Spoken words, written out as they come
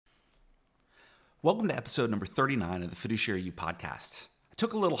Welcome to episode number 39 of the Fiduciary You podcast. I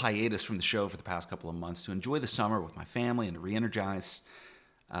took a little hiatus from the show for the past couple of months to enjoy the summer with my family and to re-energize.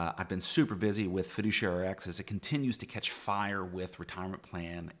 I've been super busy with Fiduciary X as it continues to catch fire with retirement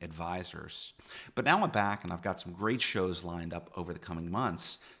plan advisors. But now I'm back and I've got some great shows lined up over the coming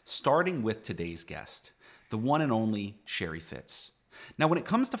months, starting with today's guest, the one and only Sheri Fitz. Now, when it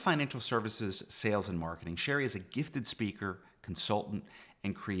comes to financial services, sales, and marketing, Sheri is a gifted speaker, consultant,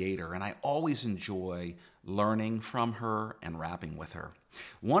 and creator, and I always enjoy learning from her and rapping with her.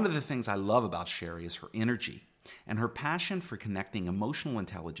 One of the things I love about Sheri is her energy and her passion for connecting emotional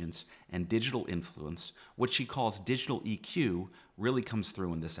intelligence and digital influence, what she calls digital EQ, really comes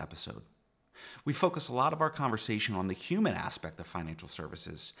through in this episode. We focus a lot of our conversation on the human aspect of financial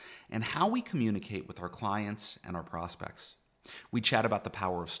services and how we communicate with our clients and our prospects. We chat about the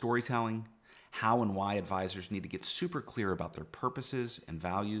power of storytelling, how and why advisors need to get super clear about their purposes and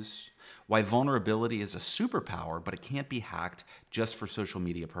values, why vulnerability is a superpower but it can't be hacked just for social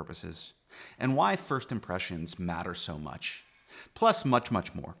media purposes, and why first impressions matter so much. Plus much,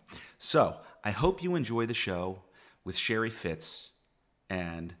 much more. So I hope you enjoy the show with Sheri Fitz,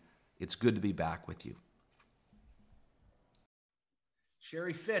 and it's good to be back with you.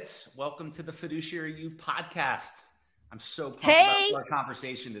 Sheri Fitz, welcome to the Fiduciary You podcast. I'm so pumped about our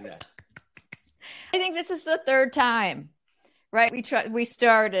conversation today. I think this is the third time, right? We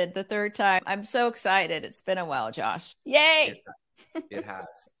started the third time. I'm so excited. It's been a while, Josh. Yay! It has.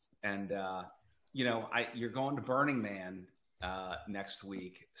 And, you're going to Burning Man next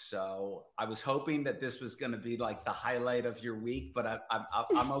week. So I was hoping that this was going to be like the highlight of your week, but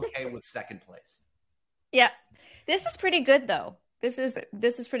I'm okay with second place. Yeah. This is pretty good, though. This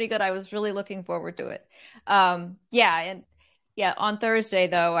is pretty good. I was really looking forward to it. On Thursday,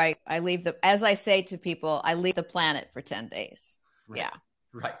 though, I leave as I say to people, I leave the planet for 10 days. Right. Yeah.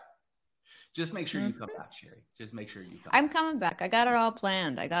 Right. Just make sure you come back, Sheri. Just make sure you come I'm coming back. I got it all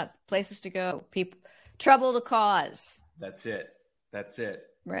planned. I got places to go. Trouble to cause. That's it.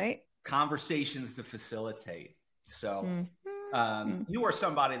 Right. Conversations to facilitate. So you are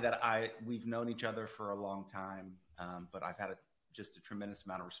somebody that we've known each other for a long time, but I've had just a tremendous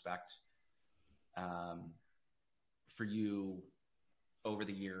amount of respect for you over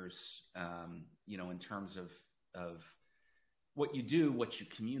the years, in terms of what you do, what you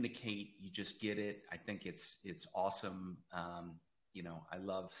communicate, you just get it. I think it's awesome. I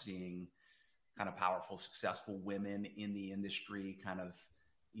love seeing kind of powerful, successful women in the industry kind of,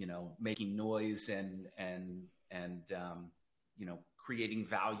 making noise and creating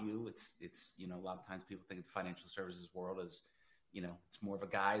value. It's a lot of times people think of the financial services world as, it's more of a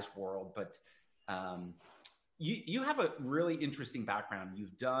guy's world, but you have a really interesting background.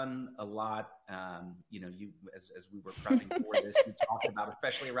 You've done a lot. As we were prepping for this, you talked about,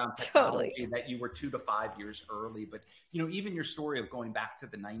 especially around technology, that you were 2 to 5 years early. But even your story of going back to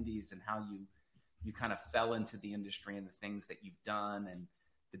the 90s and how you kind of fell into the industry and the things that you've done and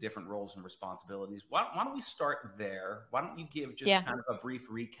the different roles and responsibilities. Why don't we start there? Why don't you give just kind of a brief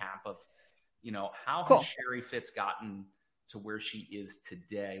recap of, how has Sheri Fitz gotten to where she is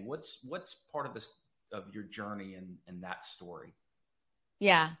today? What's part of this of your journey and that story?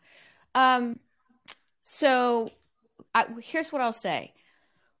 Yeah. Here's what I'll say.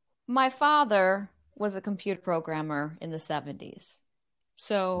 My father was a computer programmer in the 70s.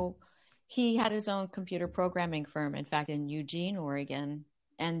 So he had his own computer programming firm, in fact, in Eugene, Oregon.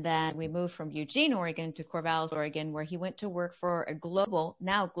 And then we moved from Eugene, Oregon to Corvallis, Oregon, where he went to work for a global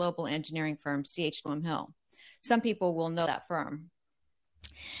engineering firm, C.H. Hill. Some people will know that firm.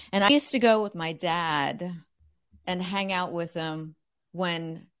 And I used to go with my dad and hang out with him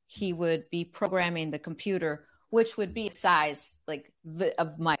when he would be programming the computer, which would be the size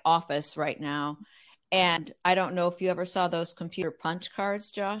of my office right now. And I don't know if you ever saw those computer punch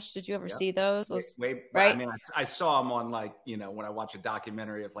cards, Josh. Did you ever see those? Right? I mean, I saw them on when I watch a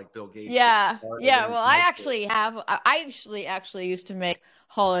documentary of Bill Gates. Yeah. Well, I actually used to make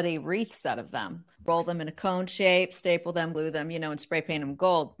holiday wreaths out of them, roll them in a cone shape, staple them, glue them, and spray paint them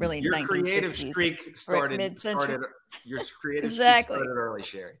gold. Really, your 1960s, creative streak started mid-century. Your creative streak started early,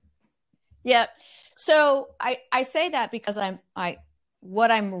 Sheri. Yeah. So I say that because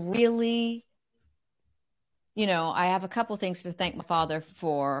what I'm really, I have a couple things to thank my father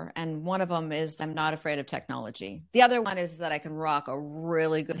for, and one of them is I'm not afraid of technology. The other one is that I can rock a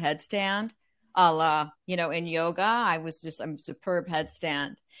really good headstand, a la, in yoga. I'm superb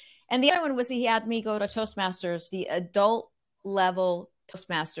headstand. And the other one was he had me go to Toastmasters, the adult level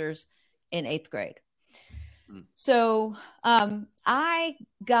Toastmasters in 8th grade. So I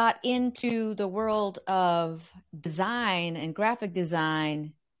got into the world of design and graphic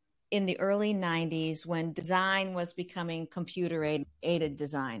design in the early 90s when design was becoming computer aided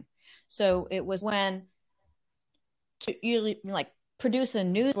design. So it was when you like produce a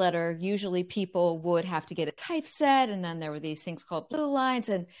newsletter, usually people would have to get a typeset, and then there were these things called blue lines,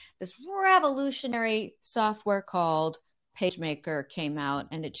 and this revolutionary software called PageMaker came out,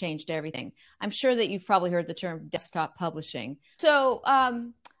 and it changed everything. I'm sure that you've probably heard the term desktop publishing. So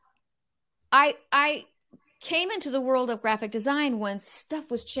I came into the world of graphic design when stuff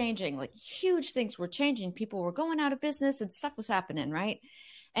was changing, like huge things were changing. People were going out of business and stuff was happening, right?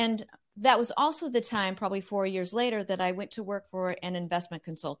 And that was also the time, probably 4 years later, that I went to work for an investment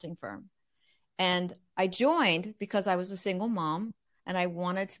consulting firm. And I joined because I was a single mom and I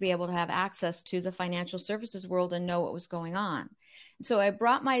wanted to be able to have access to the financial services world and know what was going on. And so I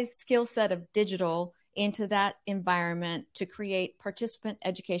brought my skill set of digital into that environment to create participant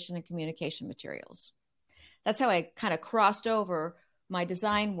education and communication materials. That's how I kind of crossed over my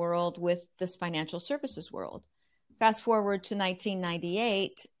design world with this financial services world. Fast forward to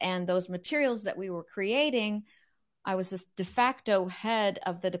 1998, and those materials that we were creating, I was this de facto head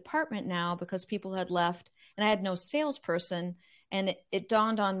of the department now because people had left and I had no salesperson. And it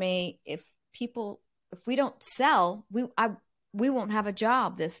dawned on me, if we don't sell, we won't have a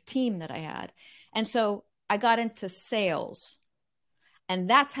job, this team that I had. And so I got into sales. And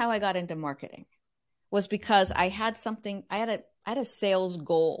that's how I got into marketing, was because I had a sales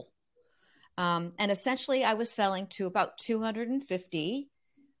goal. And essentially I was selling to about 250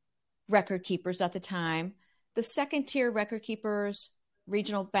 record keepers at the time, the second tier record keepers,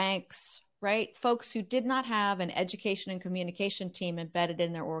 regional banks, right? Folks who did not have an education and communication team embedded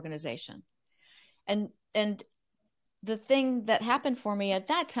in their organization. And the thing that happened for me at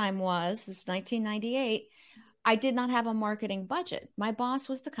that time was, it's 1998, I did not have a marketing budget. My boss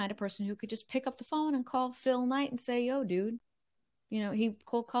was the kind of person who could just pick up the phone and call Phil Knight and say, yo, dude, he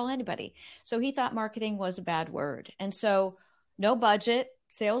could call anybody. So he thought marketing was a bad word. And so no budget,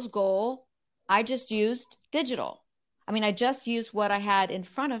 sales goal. I just used digital. I just used what I had in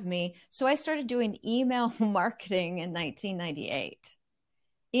front of me. So I started doing email marketing in 1998.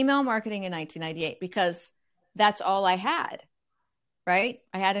 Email marketing in 1998, because that's all I had, right?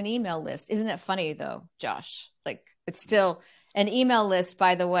 I had an email list. Isn't that funny though, Josh? Like, it's still an email list,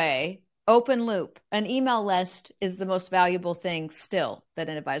 by the way. Open loop. An email list is the most valuable thing still that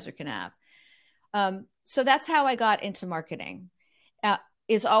an advisor can have. So that's how I got into marketing,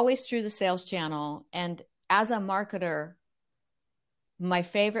 is always through the sales channel. And as a marketer, my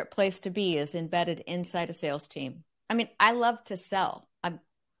favorite place to be is embedded inside a sales team. I love to sell.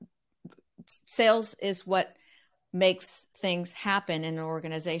 Sales is what makes things happen in an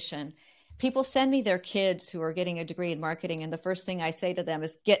organization. People send me their kids who are getting a degree in marketing, and the first thing I say to them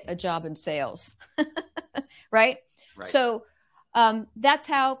is get a job in sales. Right? So that's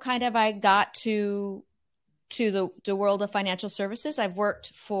how kind of I got to the world of financial services. I've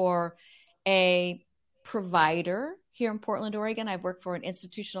worked for a provider here in Portland, Oregon. I've worked for an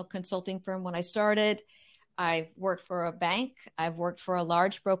institutional consulting firm when I started. I've worked for a bank. I've worked for a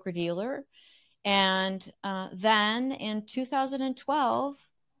large broker dealer. And then in 2012,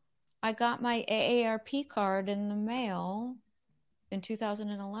 I got my AARP card in the mail in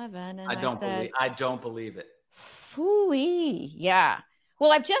 2011. And I don't believe it. Phooey. Yeah.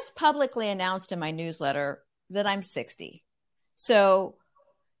 Well, I've just publicly announced in my newsletter that I'm 60. So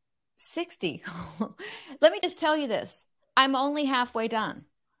 60. Let me just tell you this. I'm only halfway done.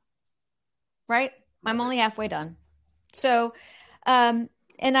 Right? I'm only halfway done. So,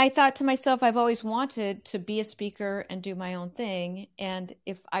 and I thought to myself, I've always wanted to be a speaker and do my own thing. And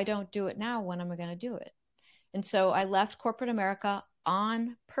if I don't do it now, when am I going to do it? And so I left corporate America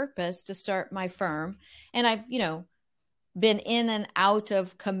on purpose to start my firm. And I've, been in and out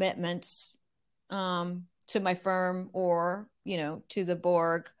of commitments to my firm or, to the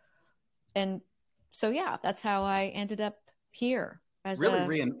Borg. And so, yeah, that's how I ended up here.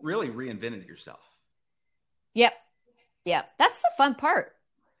 Really reinvented yourself. Yep. Yeah. That's the fun part.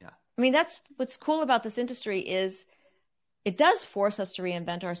 Yeah. That's what's cool about this industry is it does force us to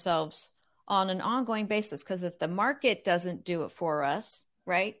reinvent ourselves on an ongoing basis. Because if the market doesn't do it for us,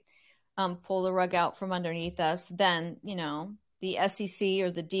 right, pull the rug out from underneath us, then, the SEC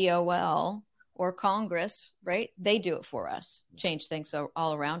or the DOL or Congress, right, they do it for us, change things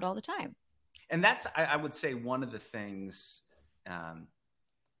all around all the time. And that's, I would say, one of the things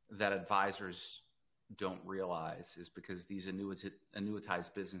that advisors don't realize is because these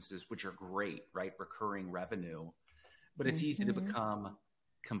annuitized businesses, which are great, right? Recurring revenue, but it's easy to become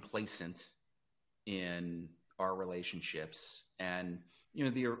complacent in our relationships. And,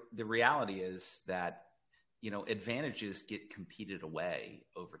 the reality is that advantages get competed away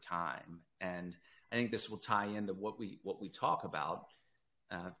over time. And I think this will tie into what we talk about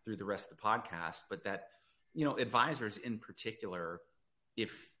through the rest of the podcast, but that, advisors in particular,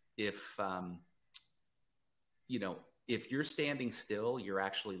 if you're standing still, you're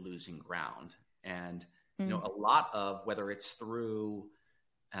actually losing ground. And, a lot of, whether it's through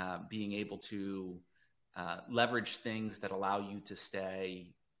being able to leverage things that allow you to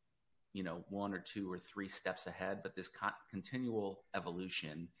stay, one or two or three steps ahead, but this continual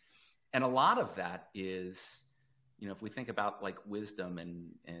evolution. And a lot of that is, if we think about like wisdom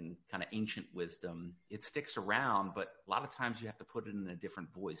and kind of ancient wisdom, it sticks around, but a lot of times you have to put it in a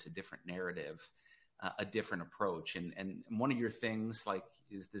different voice, a different narrative, a different approach. And one of your things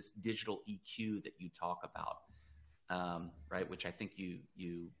is this digital EQ that you talk about, right? Which I think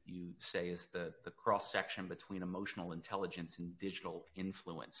you say is the cross section between emotional intelligence and digital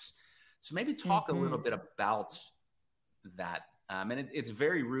influence. So maybe talk a little bit about that. And it's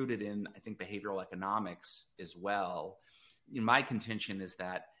very rooted in, I think, behavioral economics as well. My contention is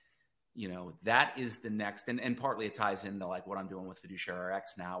that, that is the next, and partly it ties into like what I'm doing with Fiduciary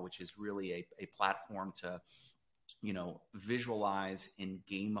RX now, which is really a platform to, visualize and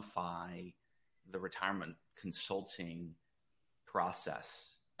gamify the retirement consulting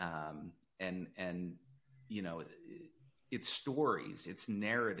process. It's stories, it's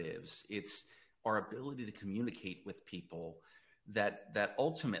narratives, it's our ability to communicate with people that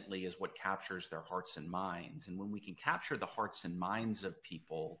ultimately is what captures their hearts and minds. And when we can capture the hearts and minds of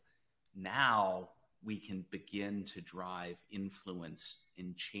people, now we can begin to drive influence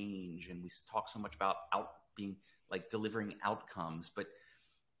and change. And we talk so much about being like delivering outcomes, but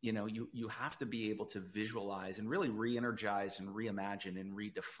you have to be able to visualize and really re-energize and reimagine and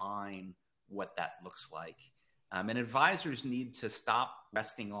redefine what that looks like. And advisors need to stop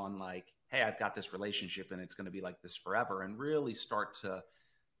resting on like, hey, I've got this relationship and it's going to be like this forever, and really start to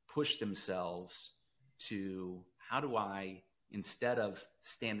push themselves to how do I, instead of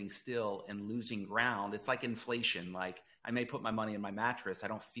standing still and losing ground, it's like inflation. Like I may put my money in my mattress. I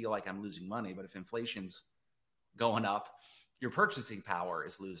don't feel like I'm losing money, but if inflation's going up, your purchasing power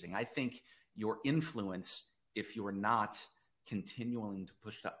is losing. I think your influence, if you're not continuing to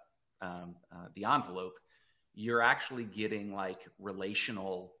push up the envelope, you're actually getting like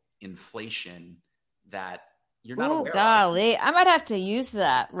relational inflation that you're not aware golly. of. I might have to use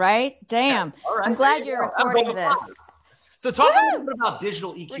that, right? Damn. Yeah. All right, I'm glad you're recording this. So talk a little bit about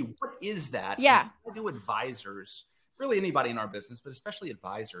digital EQ. What is that? Yeah. Why do advisors, really anybody in our business, but especially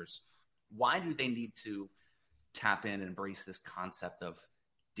advisors, why do they need to tap in and embrace this concept of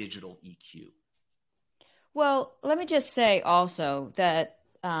digital EQ? Well, let me just say also that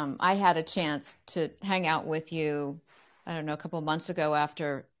I had a chance to hang out with you, I don't know, a couple of months ago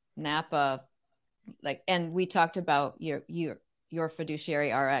after Napa, and we talked about your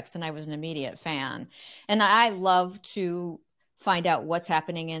Fiduciary RX, and I was an immediate fan. And I love to find out what's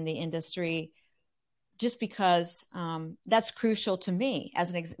happening in the industry, just because that's crucial to me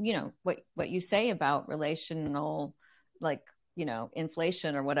as what you say about relational,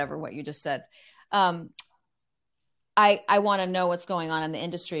 inflation or whatever, what you just said. I want to know what's going on in the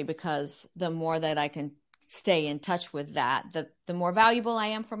industry, because the more that I can stay in touch with that, the more valuable I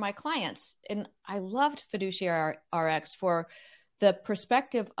am for my clients. And I loved Fiduciary RX for the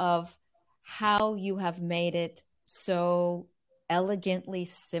perspective of how you have made it so elegantly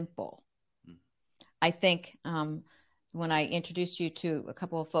simple. I think when I introduced you to a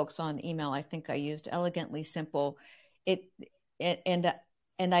couple of folks on email, I think I used elegantly simple. And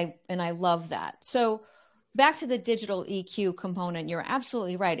I love that. So back to the digital EQ component, you're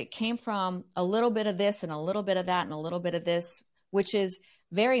absolutely right. It came from a little bit of this and a little bit of that and a little bit of this, which is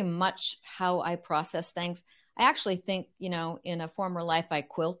very much how I process things. I actually think, in a former life, I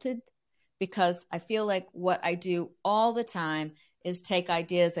quilted, because I feel like what I do all the time is take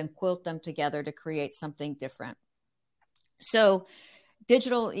ideas and quilt them together to create something different. So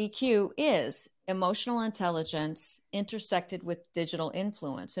digital EQ is emotional intelligence intersected with digital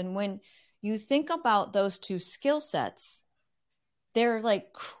influence. And when you think about those two skill sets, they're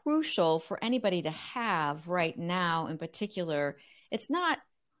like crucial for anybody to have right now. In particular, it's not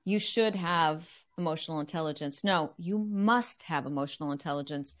you should have emotional intelligence. No, you must have emotional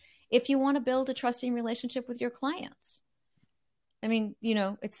intelligence if you want to build a trusting relationship with your clients. I mean,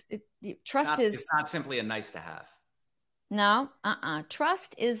 trust is... It's not simply a nice to have. No,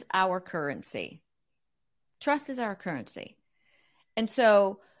 trust is our currency. Trust is our currency. And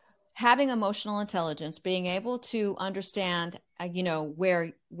so having emotional intelligence, being able to understand,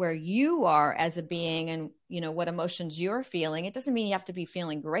 where you are as a being and, what emotions you're feeling. It doesn't mean you have to be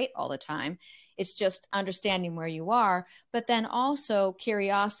feeling great all the time. It's just understanding where you are, but then also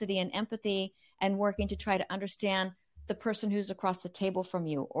curiosity and empathy and working to try to understand the person who's across the table from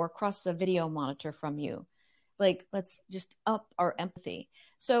you or across the video monitor from you. Like, let's just up our empathy.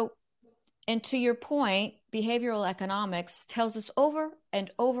 So, and to your point, behavioral economics tells us over and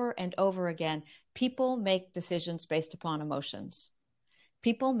over and over again, people make decisions based upon emotions.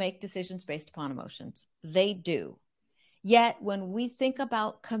 People make decisions based upon emotions. They do. Yet when we think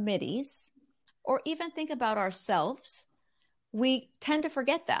about committees or even think about ourselves, we tend to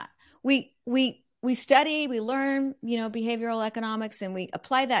forget that. We study, we learn, behavioral economics, and we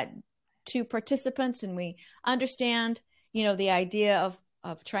apply that to participants, and we understand, the idea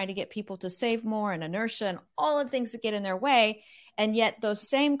of trying to get people to save more and inertia and all of the things that get in their way. And yet those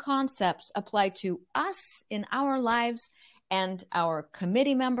same concepts apply to us in our lives and our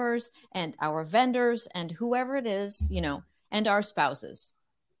committee members and our vendors and whoever it is, and our spouses,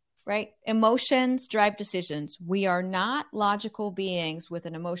 right? Emotions drive decisions. We are not logical beings with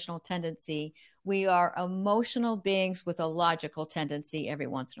an emotional tendency. We are emotional beings with a logical tendency every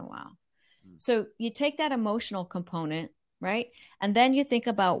once in a while. So you take that emotional component, right? And then you think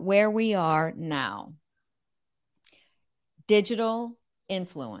about where we are now. Digital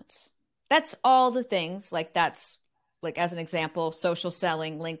influence. That's all the things, that's like, as an example, social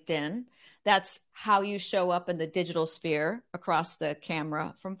selling, LinkedIn. That's how you show up in the digital sphere across the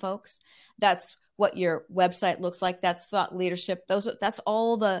camera from folks. That's what your website looks like. That's thought leadership. That's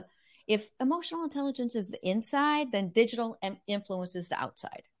all the, if emotional intelligence is the inside, then digital influence is the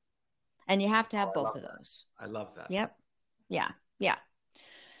outside. And you have to have both of those. I love that. Yep. Yeah. Yeah.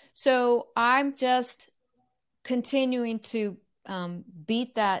 So I'm just continuing to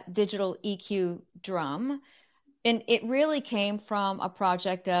beat that digital EQ drum. And it really came from a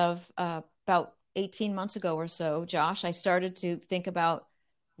project of about 18 months ago or so, Josh. I started to think about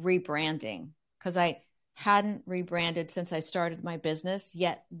rebranding because I hadn't rebranded since I started my business,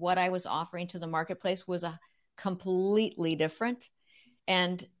 yet what I was offering to the marketplace was a completely different.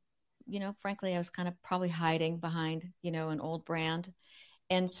 And, frankly, I was kind of probably hiding behind, an old brand.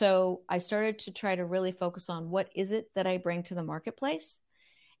 And so I started to try to really focus on what is it that I bring to the marketplace.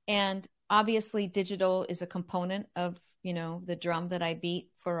 And obviously digital is a component of, the drum that I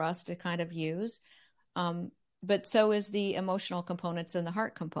beat for us to kind of use. But so is the emotional components and the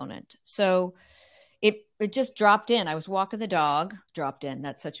heart component. So it just dropped in. I was walking the dog, dropped in.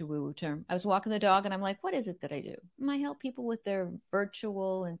 That's such a woo-woo term. I was walking the dog and I'm like, what is it that I do? I help people with their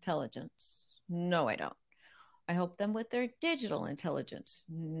virtual intelligence. No, I don't. I help them with their digital intelligence.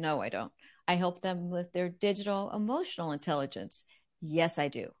 No, I don't. I help them with their digital emotional intelligence. Yes, I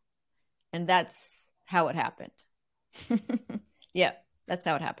do. And that's how it happened. Yeah, that's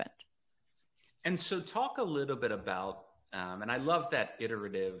how it happened. And so talk a little bit about, and I love that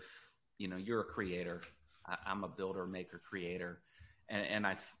iterative, you're a creator. I'm a builder, maker, creator. And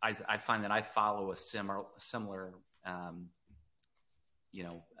I find that I follow a similar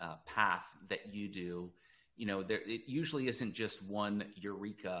path that you do. It usually isn't just one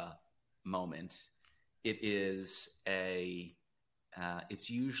eureka moment. It's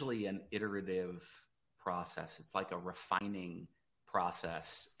usually an iterative process. It's like a refining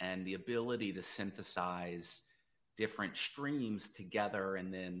process, and the ability to synthesize different streams together.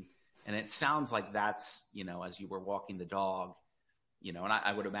 And it sounds like that's, as you were walking the dog, and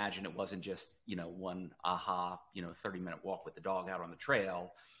I would imagine it wasn't just, one 30-minute walk with the dog out on the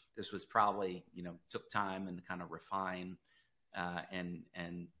trail. This was probably, took time and kind of refine, and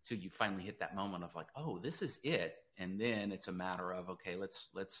till you finally hit that moment of like, oh, this is it. And then it's a matter of, okay, let's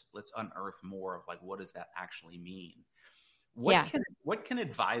unearth more of like, what does that actually mean? What can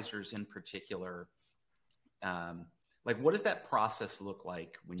advisors in particular, what does that process look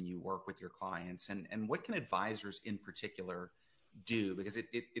like when you work with your clients, and what can advisors in particular do? Because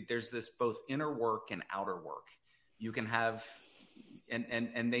there's this both inner work and outer work. You can have,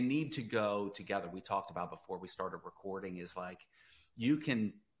 and they need to go together. We talked about before we started recording is like, you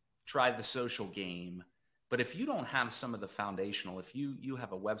can try the social game, but if you don't have some of the foundational, if you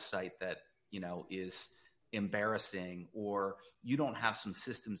have a website that, is embarrassing, or you don't have some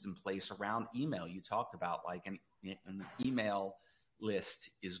systems in place around email, you talked about like an email list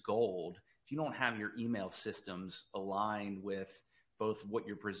is gold. If you don't have your email systems aligned with both what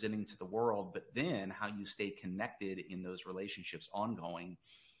you're presenting to the world, but then how you stay connected in those relationships ongoing,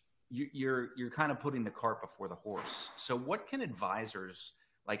 you're kind of putting the cart before the horse. So what can advisors,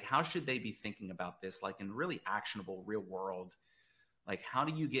 how should they be thinking about this, in really actionable real world? How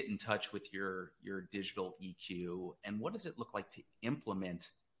do you get in touch with your digital EQ, and what does it look like to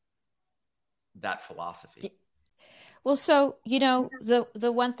implement that philosophy? Well, so,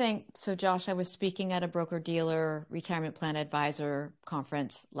 the one thing, so Josh, I was speaking at a broker dealer retirement plan advisor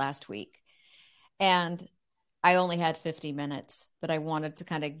conference last week, and I only had 50 minutes, but I wanted to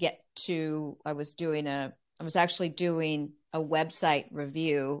kind of get to, I was actually doing a website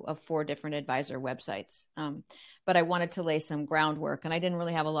review of 4 different advisor websites. But I wanted to lay some groundwork and I didn't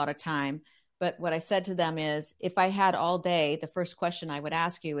really have a lot of time. But what I said to them is, if I had all day, the first question I would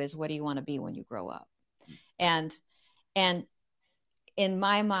ask you is, what do you want to be when you grow up? And and in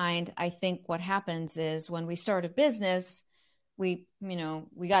my mind, I think what happens is when we start a business, we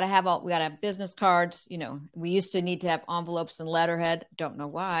got to have business cards. We used to need to have envelopes and letterhead. Don't know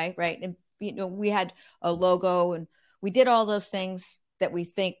why, right? And we had a logo and we did all those things that we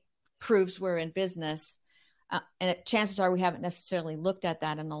think proves we're in business. Chances are we haven't necessarily looked at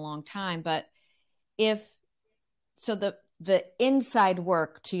that in a long time. But the inside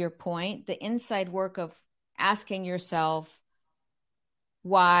work, to your point, the inside work of asking yourself,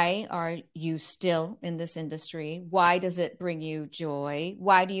 why are you still in this industry? Why does it bring you joy?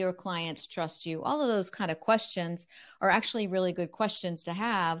 Why do your clients trust you? All of those kind of questions are actually really good questions to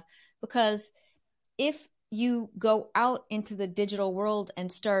have, because if you go out into the digital world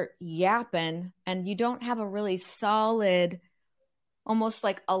and start yapping and you don't have a really solid, almost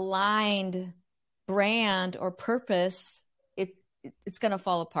like aligned brand or purpose, it's going to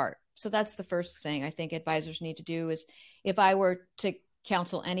fall apart. So that's the first thing I think advisors need to do is, if I were to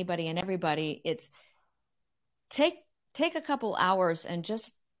counsel anybody and everybody, it's take a couple hours and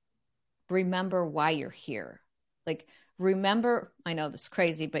just remember why you're here. Like, remember, I know this is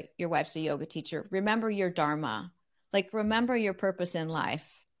crazy, but your wife's a yoga teacher. Remember your dharma. Like, remember your purpose in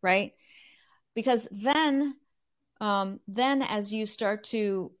life, right? Because then as you start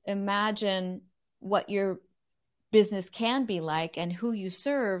to imagine what your business can be like and who you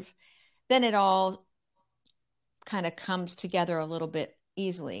serve, then it all kind of comes together a little bit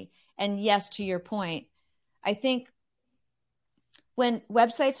easily. And yes, to your point, I think when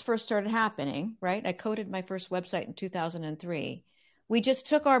websites first started happening, right? I coded my first website in 2003. We just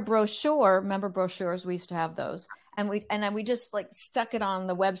took our brochure, remember brochures? We used to have those. And then we just like stuck it on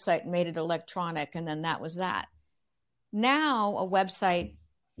the website and made it electronic. And then that was that. Now a website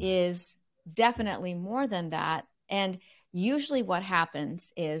is definitely more than that. And usually what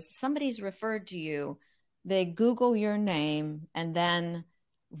happens is somebody's referred to you, they Google your name, and then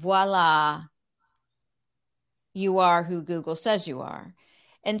voila, you are who Google says you are.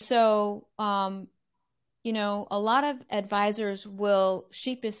 And so, a lot of advisors will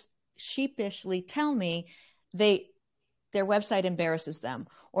sheepishly tell me their website embarrasses them,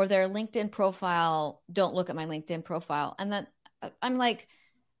 or their LinkedIn profile, don't look at my LinkedIn profile. And then I'm like,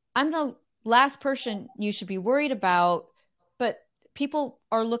 I'm the last person you should be worried about, but people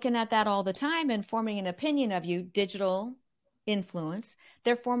are looking at that all the time and forming an opinion of you. Digital influence,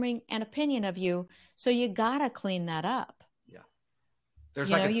 they're forming an opinion of you. So you got to clean that up. Yeah.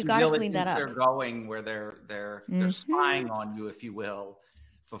 There's like a you got to clean that up. They're going where they're spying on you, if you will,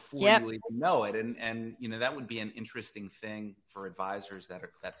 before you even know it. And that would be an interesting thing for advisors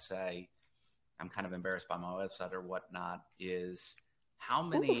that say, I'm kind of embarrassed by my website or whatnot, is how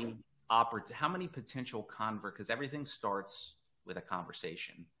many potential because everything starts with a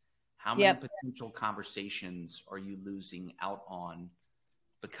conversation. How many potential conversations are you losing out on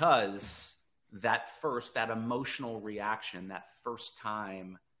because that emotional reaction, that first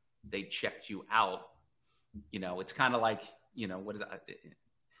time they checked you out, it's kind of like, what is that?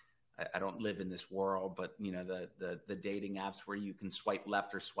 I don't live in this world, but the dating apps where you can swipe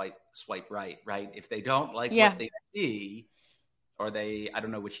left or swipe right? If they don't like what they see, or I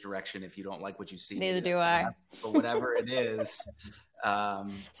don't know which direction, if you don't like what you see. Neither do I. But whatever it is.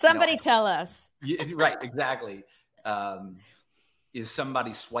 Somebody tell us. Right, exactly. Is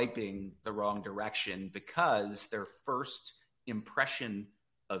somebody swiping the wrong direction because their first impression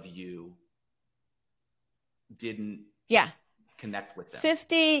of you didn't connect with them?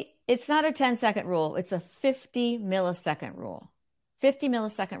 It's not a 10-second rule. It's a 50 millisecond rule. 50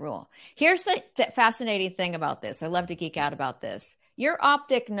 millisecond rule. Here's the fascinating thing about this. I love to geek out about this. Your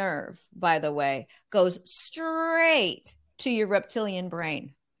optic nerve, by the way, goes straight to your reptilian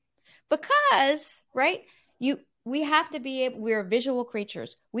brain because, right? We have to be able, we're visual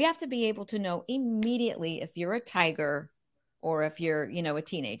creatures. We have to be able to know immediately if you're a tiger or if you're, a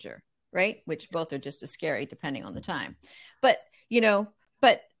teenager, right? Which both are just as scary depending on the time. But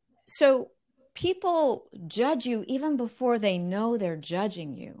so people judge you even before they know they're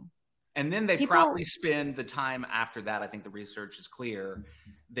judging you. And then they probably spend the time after that. I think the research is clear.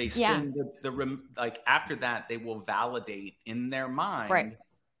 They spend after that, they will validate in their mind, right.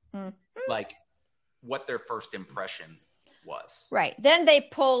 Mm-hmm. like, what their first impression was. Right. Then they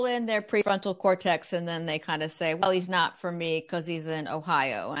pull in their prefrontal cortex and then they kind of say, well, he's not for me because he's in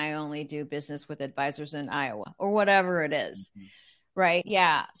Ohio. I only do business with advisors in Iowa or whatever it is. Mm-hmm. Right.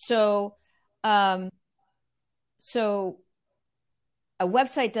 Yeah. So, so a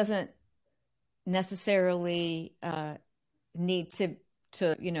website doesn't necessarily need to,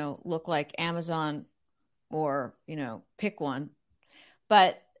 look like Amazon or, pick one,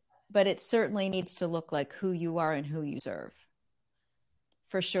 but it certainly needs to look like who you are and who you serve.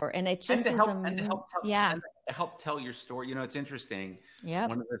 For sure. And it just help tell your story. It's interesting. Yeah.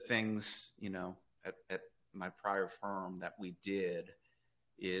 One of the things, at my prior firm that we did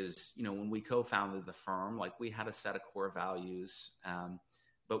is, when we co-founded the firm, like we had a set of core values,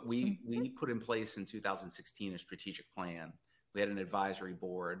 but we put in place in 2016 a strategic plan. We had an advisory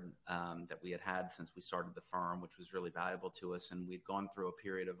board that we had since we started the firm, which was really valuable to us. And we'd gone through a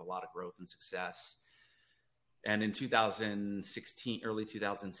period of a lot of growth and success. And in 2016, early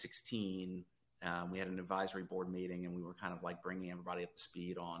 2016, we had an advisory board meeting and we were kind of like bringing everybody up to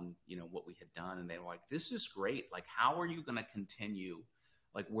speed on, what we had done. And they were like, this is great. Like, how are you going to continue?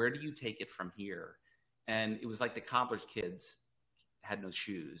 Like, where do you take it from here? And it was like the cobbler's kids had no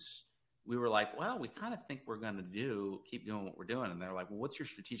shoes. We were like, well, we kind of think we're going to keep doing what we're doing. And they're like, well, what's your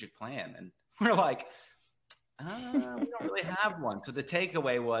strategic plan? And we're like, we don't really have one. So the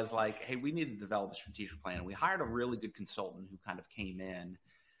takeaway was like, hey, we need to develop a strategic plan. And we hired a really good consultant who kind of came in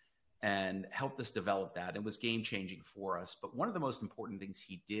and helped us develop that. It was game changing for us. But one of the most important things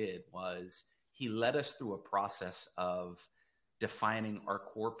he did was he led us through a process of defining our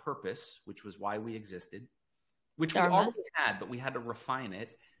core purpose, which was why we existed, which we already had, but we had to refine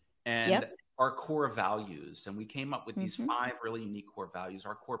it. And our core values. And we came up with these 5 really unique core values.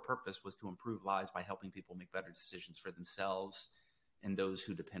 Our core purpose was to improve lives by helping people make better decisions for themselves and those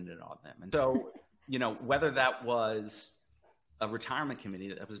who depended on them. And so, whether that was a retirement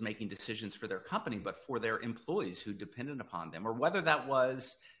committee that was making decisions for their company, but for their employees who depended upon them, or whether that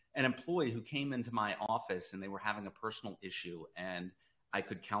was an employee who came into my office and they were having a personal issue and I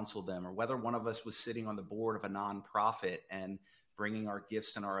could counsel them, or whether one of us was sitting on the board of a nonprofit and bringing our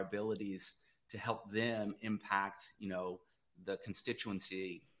gifts and our abilities to help them impact, the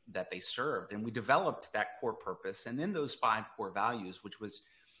constituency that they served. And we developed that core purpose. And then those 5 core values, which was,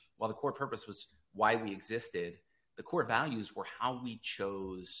 while the core purpose was why we existed, the core values were how we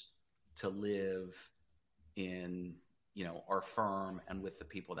chose to live in, our firm and with the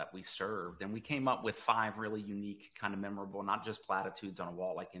people that we served. And we came up with 5 really unique, kind of memorable, not just platitudes on a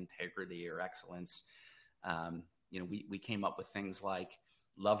wall like integrity or excellence. We came up with things like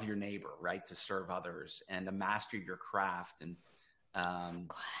love your neighbor, right, to serve others, and to master your craft, and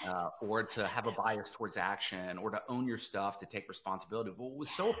or to have a bias towards action, or to own your stuff, to take responsibility. But what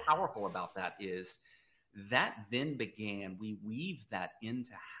was so powerful about that is that then began, we weaved that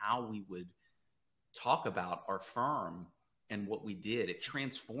into how we would talk about our firm and what we did. It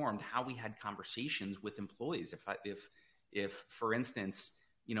transformed how we had conversations with employees. If for instance,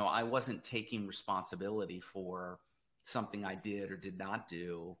 I wasn't taking responsibility for something I did or did not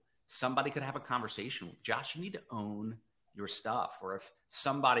do, somebody could have a conversation with Josh, you need to own your stuff. Or if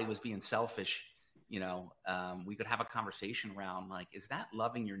somebody was being selfish, we could have a conversation around like, is that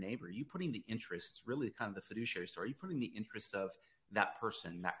loving your neighbor? Are you putting the interests, really kind of the fiduciary story, are you putting the interests of that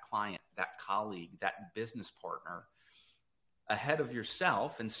person, that client, that colleague, that business partner ahead of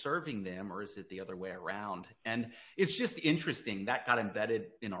yourself and serving them, or is it the other way around? And it's just interesting that got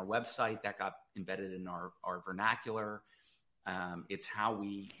embedded in our website, that got embedded in our vernacular. It's how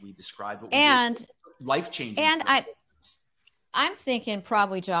we describe what we do. Life-changing. And I'm thinking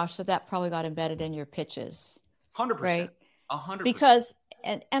probably, Josh, that probably got embedded in your pitches. 100%. Right? 100%. Because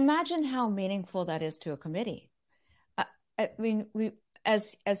imagine how meaningful that is to a committee. I mean, we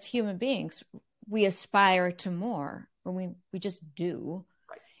as human beings, we aspire to more. We just do.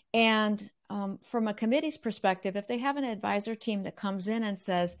 Right. And from a committee's perspective, if they have an advisor team that comes in and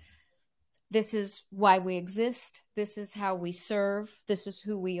says, this is why we exist, this is how we serve, this is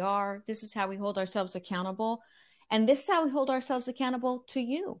who we are, this is how we hold ourselves accountable, and this is how we hold ourselves accountable to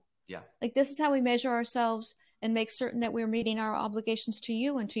you. Yeah. Like, this is how we measure ourselves and make certain that we're meeting our obligations to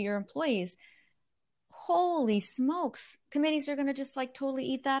you and to your employees. Holy smokes. Committees are going to just like totally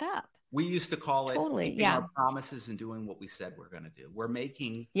eat that up. We used to call it keeping our promises and doing what we said we're going to do. We're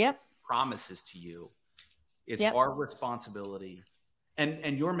making promises to you. It's our responsibility.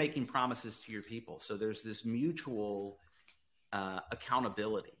 And you're making promises to your people. So there's this mutual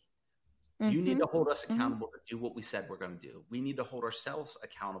accountability. Mm-hmm. You need to hold us accountable to do what we said we're going to do. We need to hold ourselves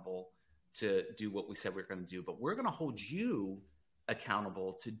accountable to do what we said we're going to do. But we're going to hold you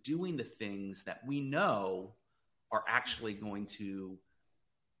accountable to doing the things that we know are actually going to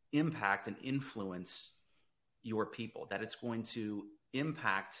impact and influence your people, that it's going to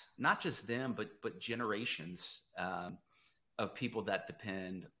impact not just them, but generations of people that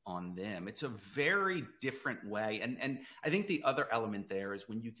depend on them. It's a very different way. And I think the other element there is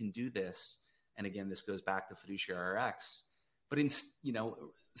when you can do this, and again, this goes back to Fiduciary RX, but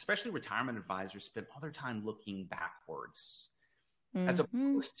especially retirement advisors spend all their time looking backwards, as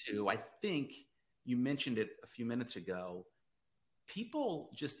opposed to, I think you mentioned it a few minutes ago, people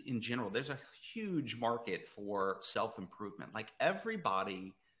just in general, there's a huge market for self-improvement. Like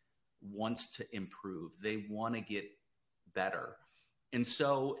everybody wants to improve. They want to get better. And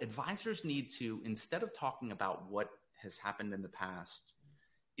so advisors need to, instead of talking about what has happened in the past,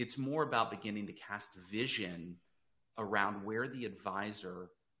 it's more about beginning to cast vision around where the advisor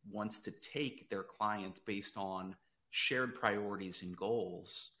wants to take their clients based on shared priorities and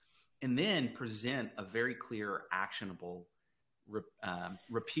goals, and then present a very clear, actionable,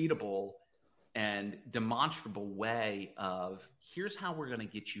 repeatable, and demonstrable way of here's how we're going to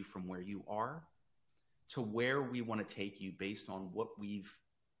get you from where you are to where we want to take you based on what we've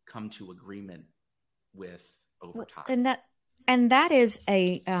come to agreement with over time. And that is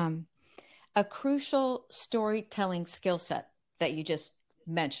a crucial storytelling skill set that you just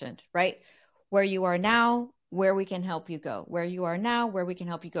mentioned, right? Where you are now, where we can help you go. Where you are now, where we can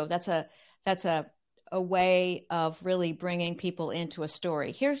help you go. That's a way of really bringing people into a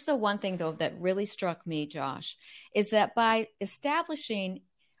story. Here's the one thing, though, that really struck me, Josh, is that by establishing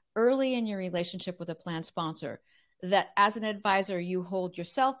early in your relationship with a plan sponsor, that as an advisor, you hold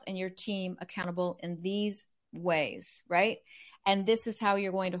yourself and your team accountable in these ways, right? And this is how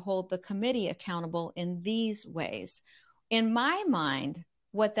you're going to hold the committee accountable in these ways. In my mind,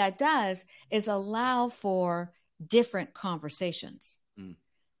 what that does is allow for different conversations.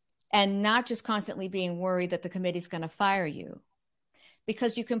 And not just constantly being worried that the committee's going to fire you,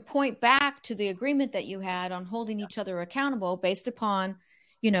 because you can point back to the agreement that you had on holding each other accountable based upon,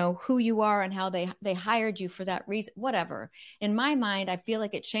 who you are and how they hired you for that reason, whatever. In my mind, I feel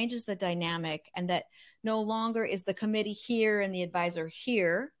like it changes the dynamic, and that no longer is the committee here and the advisor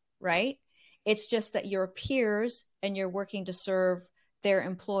here, right? It's just that you're peers and you're working to serve their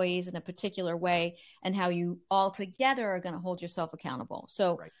employees in a particular way, and how you all together are going to hold yourself accountable.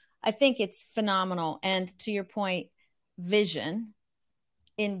 So right. I think it's phenomenal. And to your point, vision,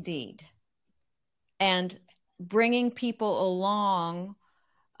 indeed. And bringing people along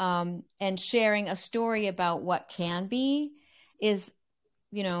and sharing a story about what can be is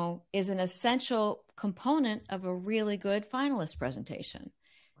an essential component of a really good finalist presentation.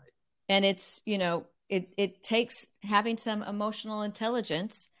 Right. And it's, it takes having some emotional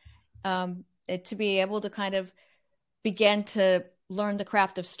intelligence to be able to kind of begin to learn the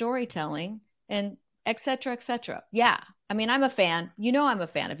craft of storytelling, and et cetera, et cetera. Yeah. I mean, I'm a fan. I'm a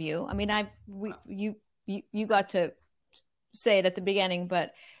fan of you. I mean, you got to say it at the beginning,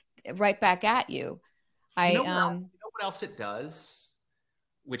 but right back at you. You know what else it does,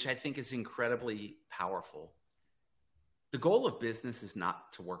 which I think is incredibly powerful. The goal of business is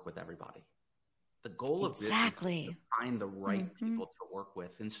not to work with everybody. The goal of business is to find the right people to work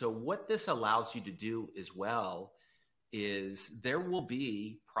with. And so what this allows you to do as well is there will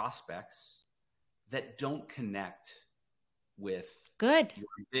be prospects that don't connect with your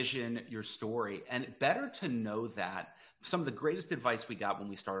vision, your story. And better to know that. Some of the greatest advice we got when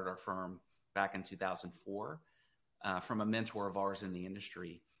we started our firm back in 2004 from a mentor of ours in the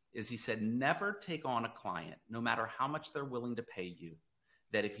industry is he said, never take on a client, no matter how much they're willing to pay you,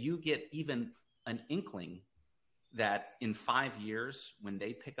 that if you get even an inkling that in 5 years, when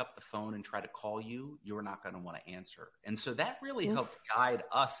they pick up the phone and try to call you, you're not going to want to answer. And so that really helped guide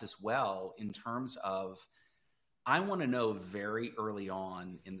us as well in terms of, I want to know very early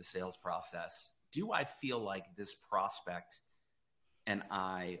on in the sales process, do I feel like this prospect and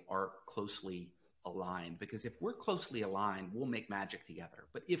I are closely aligned? Because if we're closely aligned, we'll make magic together.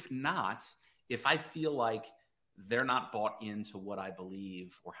 But if not, if I feel like they're not bought into what I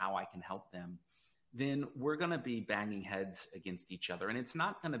believe or how I can help them, then we're going to be banging heads against each other. And it's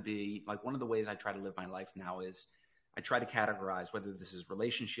not going to be like, one of the ways I try to live my life now is I try to categorize whether this is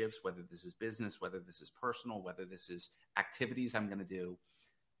relationships, whether this is business, whether this is personal, whether this is activities I'm going to do.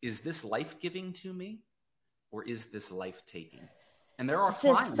 Is this life-giving to me, or is this life-taking? And there are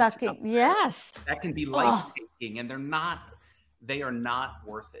clients that can be life-taking, and they are not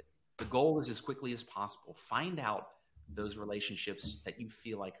worth it. The goal is as quickly as possible, find out those relationships that you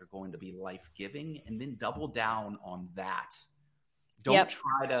feel like are going to be life-giving, and then double down on that. Don't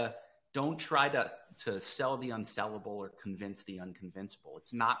try to to sell the unsellable or convince the unconvincible.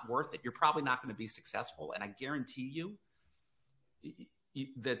 It's not worth it. You're probably not going to be successful. And I guarantee you,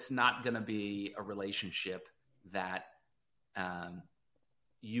 that's not going to be a relationship that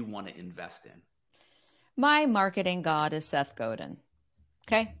you want to invest in. My marketing god is Seth Godin.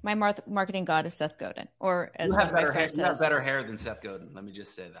 Okay, my marketing god is Seth Godin, or as one of my friends says, you have better hair than Seth Godin. Let me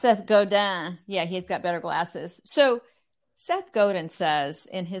just say that. Seth Godin, yeah, he's got better glasses. So Seth Godin says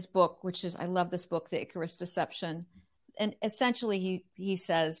in his book, which is, I love this book, The Icarus Deception, and essentially he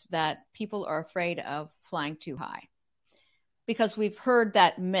says that people are afraid of flying too high because we've heard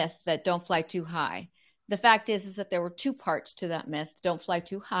that myth that don't fly too high. The fact is that there were two parts to that myth. Don't fly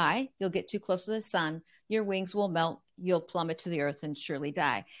too high. You'll get too close to the sun. Your wings will melt. You'll plummet to the earth and surely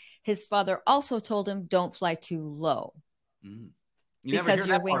die. His father also told him, don't fly too low. Mm. Because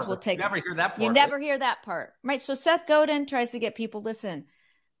your wings will take. You never hear that part. You never hear that part. Right. So Seth Godin tries to get people, listen,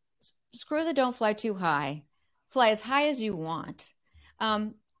 screw the don't fly too high. Fly as high as you want.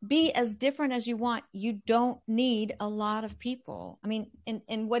 Be as different as you want. You don't need a lot of people. I mean,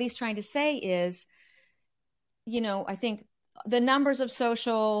 and what he's trying to say is, I think the numbers of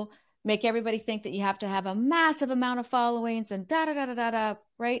social make everybody think that you have to have a massive amount of followings and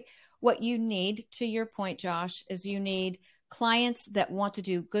right? What you need, to your point, Josh, is you need clients that want to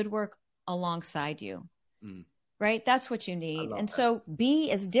do good work alongside you, right? That's what you need. And so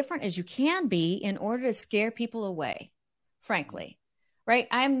be as different as you can be in order to scare people away, frankly, right?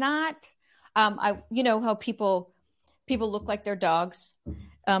 I'm not, how people look like their dogs,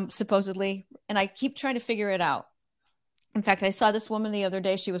 supposedly, and I keep trying to figure it out. In fact, I saw this woman the other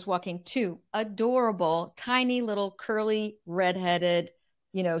day. She was walking two adorable, tiny little curly, redheaded,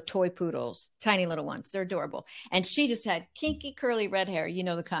 toy poodles, tiny little ones. They're adorable. And she just had kinky, curly red hair,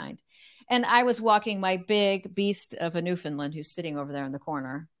 the kind. And I was walking my big beast of a Newfoundland who's sitting over there in the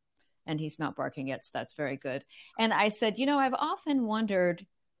corner, and he's not barking yet. So that's very good. And I said, I've often wondered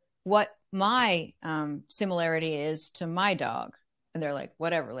what my similarity is to my dog. And they're like,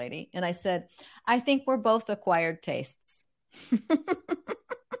 whatever, lady. And I said, I think we're both acquired tastes.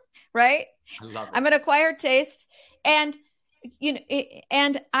 Right? I love it. I'm an acquired taste. And,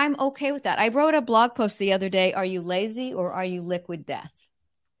 and I'm okay with that. I wrote a blog post the other day. Are you lazy or are you liquid death?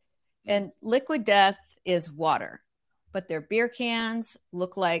 And liquid death is water, but their beer cans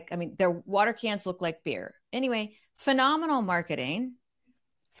their water cans look like beer. Anyway, phenomenal marketing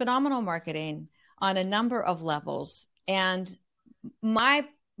on a number of levels. And my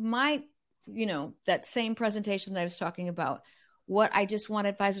that same presentation that I was talking about, what I just want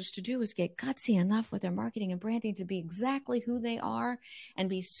advisors to do is get gutsy enough with their marketing and branding to be exactly who they are and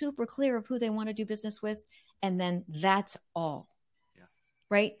be super clear of who they want to do business with. And then that's all. Yeah.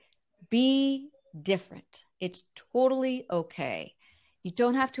 Right? Be different. It's totally okay. You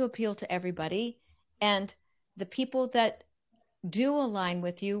don't have to appeal to everybody. And the people that do align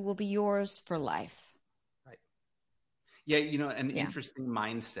with you will be yours for life. Yeah, an interesting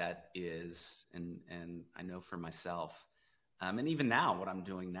mindset is, and I know for myself, and even now, what I'm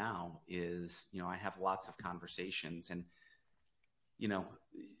doing now is, I have lots of conversations, and,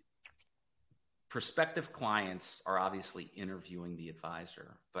 prospective clients are obviously interviewing the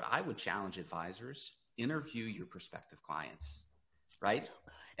advisor, but I would challenge advisors, interview your prospective clients, right? So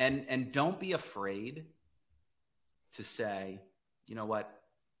and don't be afraid to say, you know what,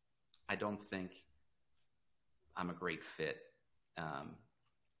 I don't think I'm a great fit.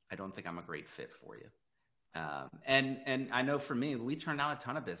 I don't think I'm a great fit for you. And I know for me, we turned down a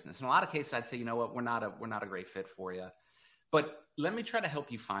ton of business. In a lot of cases, I'd say, you know what, we're not a great fit for you. But let me try to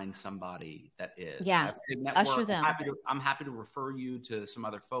help you find somebody that is. Yeah, usher them. I'm happy to refer you to some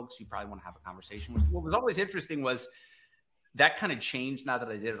other folks you probably want to have a conversation with. What was always interesting was that kind of changed, not that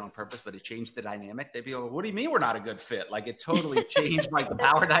I did it on purpose, but it changed the dynamic. They'd be like, what do you mean we're not a good fit? Like, it totally changed the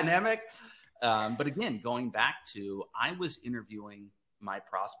power dynamic. But again, going back to, I was interviewing my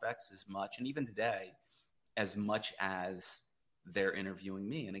prospects as much, and even today, as much as they're interviewing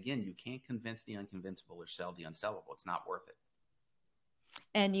me. And again, you can't convince the unconvincible or sell the unsellable. It's not worth it.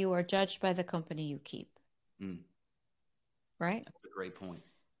 And you are judged by the company you keep. Right? That's a great point.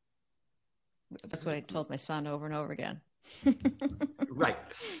 That's what I told my son over and over again. Right.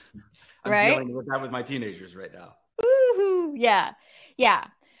 I'm dealing with that with my teenagers right now. Woo-hoo. Yeah. Yeah.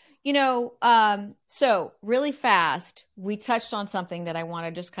 So really fast, we touched on something that I want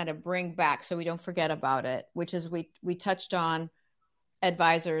to just kind of bring back so we don't forget about it, which is we touched on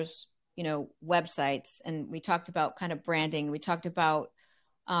advisors, websites, and we talked about kind of branding. We talked about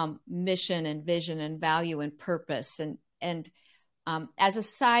mission and vision and value and purpose. And as a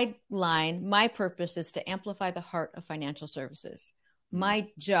sideline, my purpose is to amplify the heart of financial services. My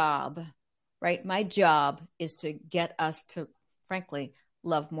job right? My job is to get us to, frankly,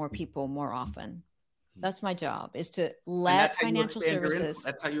 love more people more often. That's my job, is to And let that's how you financial expand your influence. services.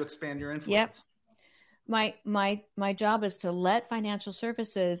 That's how you expand your Yep. influence. My job is to let financial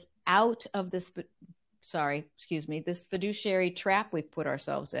services out of this, this fiduciary trap we've put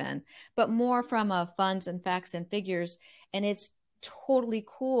ourselves in, but more from a funds and facts and figures. And it's totally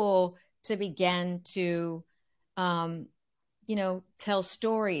cool to begin to, tell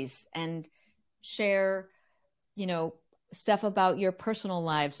stories and share, stuff about your personal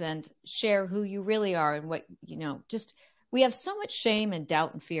lives and share who you really are and what, just we have so much shame and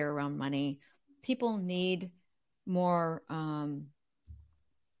doubt and fear around money. People need more,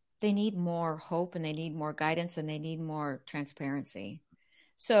 they need more hope, and they need more guidance, and they need more transparency.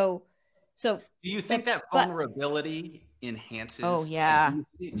 So, do you think that vulnerability enhances? Oh, yeah.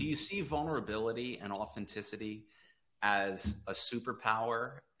 Do you see vulnerability and authenticity as a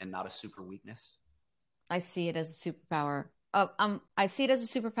superpower and not a super weakness? I see it as a superpower. I see it as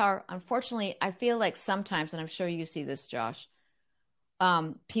a superpower. Unfortunately, I feel like sometimes, and I'm sure you see this, Josh,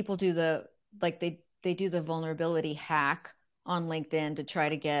 people do they do the vulnerability hack on LinkedIn to try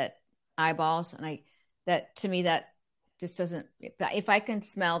to get eyeballs. And to me, that just doesn't, if I can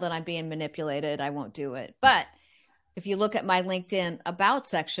smell that I'm being manipulated, I won't do it. But if you look at my LinkedIn about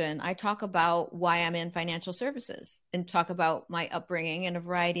section, I talk about why I'm in financial services and talk about my upbringing and a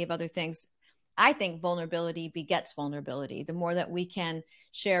variety of other things. I think vulnerability begets vulnerability. The more that we can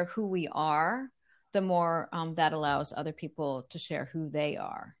share who we are, the more that allows other people to share who they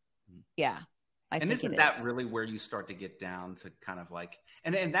are. Yeah. And isn't that really where you start to get down to kind of like,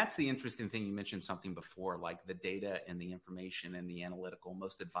 and that's the interesting thing. You mentioned something before, like the data and the information and the analytical.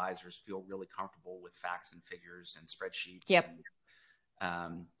 Most advisors feel really comfortable with facts and figures and spreadsheets. Yep.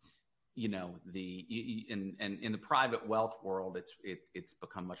 And, in the private wealth world, it's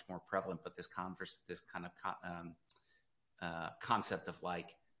become much more prevalent. But this kind of concept of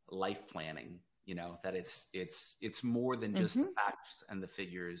like life planning, that it's more than just the facts and the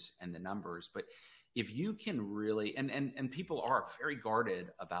figures and the numbers. But if you can really, and people are very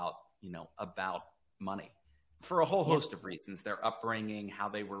guarded about money for a whole host of reasons, their upbringing, how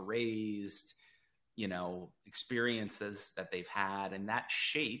they were raised, experiences that they've had, and that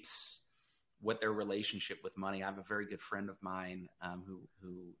shapes what their relationship with money. I have a very good friend of mine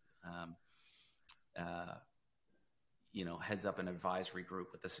who heads up an advisory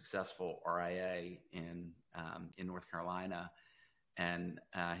group with a successful RIA in North Carolina. And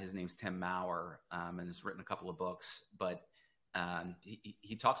his name's Tim Maurer, and has written a couple of books. But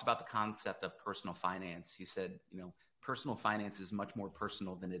he talks about the concept of personal finance. He said, personal finance is much more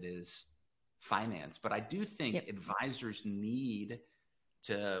personal than it is finance. But I do think advisors need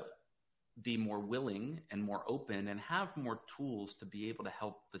to be more willing and more open and have more tools to be able to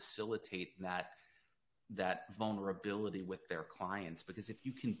help facilitate that vulnerability with their clients. Because if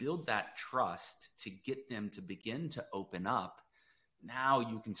you can build that trust to get them to begin to open up, now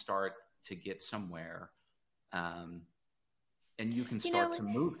you can start to get somewhere, and you can start to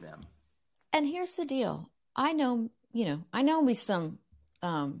move them. And here's the deal. I know me some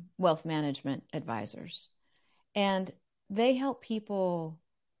wealth management advisors, and they help people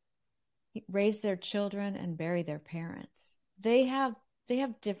raise their children and bury their parents. They have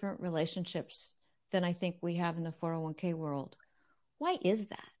different relationships than I think we have in the 401k world. Why is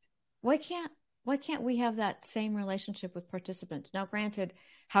that? Why can't we have that same relationship with participants? Now, granted,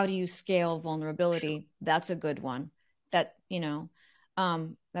 how do you scale vulnerability? Sure. That's a good one.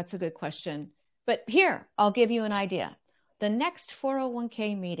 That's a good question. But here, I'll give you an idea. The next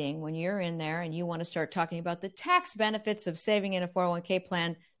 401k meeting, when you're in there and you want to start talking about the tax benefits of saving in a 401k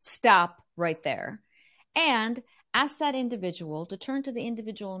plan, stop right there. And ask that individual to turn to the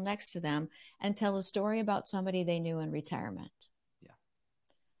individual next to them and tell a story about somebody they knew in retirement. Yeah.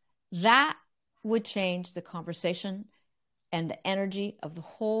 That would change the conversation and the energy of the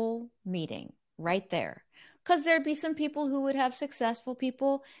whole meeting right there. Because there'd be some people who would have successful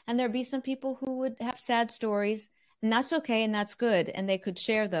people, and there'd be some people who would have sad stories, and that's okay and that's good, and they could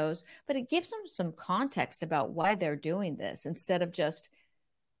share those. But it gives them some context about why they're doing this instead of just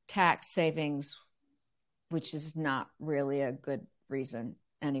tax savings, which is not really a good reason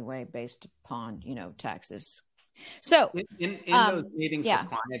anyway, based upon, taxes. So in those meetings with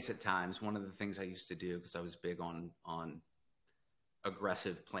clients at times, one of the things I used to do, because I was big on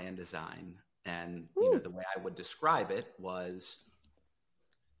aggressive plan design, and the way I would describe it was,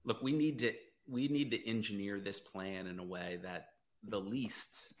 look, we need to engineer this plan in a way that the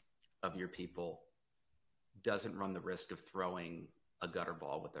least of your people doesn't run the risk of throwing a gutter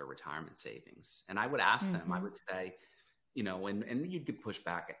ball with their retirement savings. And I would ask them, I would say, and you'd get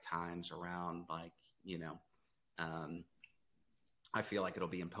pushback at times around like, um, I feel like it'll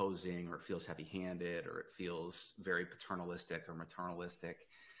be imposing, or it feels heavy-handed, or it feels very paternalistic or maternalistic.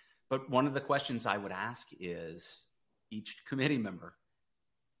 But one of the questions I would ask is, each committee member,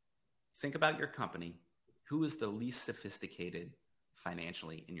 think about your company. Who is the least sophisticated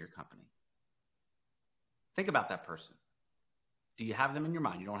financially in your company? Think about that person. Do you have them in your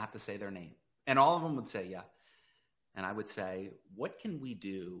mind? You don't have to say their name. And all of them would say, yeah. And I would say, what can we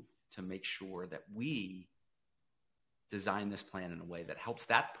do to make sure that we design this plan in a way that helps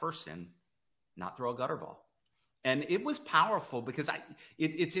that person not throw a gutter ball? And it was powerful because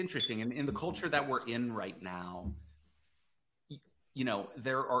it's interesting. And in the culture that we're in right now,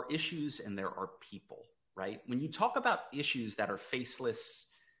 there are issues and there are people, right? When you talk about issues that are faceless,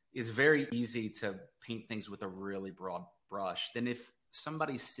 it's very easy to paint things with a really broad brush. Then if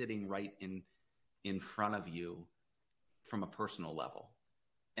somebody's sitting right in front of you from a personal level,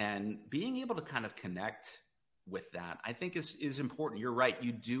 and being able to kind of connect with that, I think is important. You're right.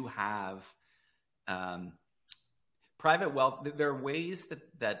 You do have private wealth. There are ways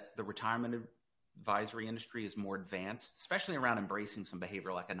that the retirement advisory industry is more advanced, especially around embracing some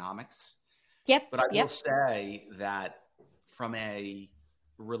behavioral economics. Yep. But I will say that from a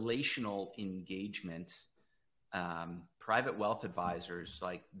relational engagement, private wealth advisors,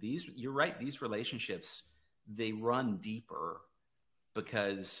 like these, you're right, these relationships, they run deeper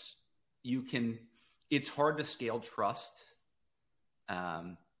because it's hard to scale trust.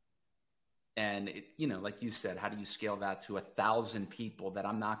 And like you said, how do you scale that to 1,000 people that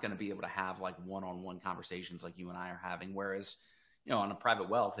I'm not going to be able to have like one-on-one conversations like you and I are having? Whereas, on a private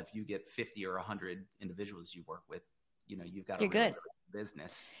wealth, if you get 50 or 100 individuals you work with, you've got a You're good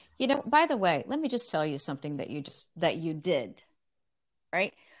business. By the way, let me just tell you something that you did,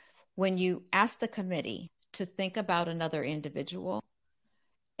 right? When you asked the committee to think about another individual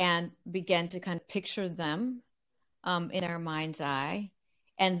and begin to kind of picture them in our mind's eye,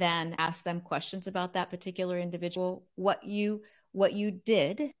 and then ask them questions about that particular individual, what you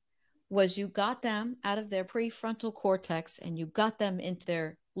did was you got them out of their prefrontal cortex and you got them into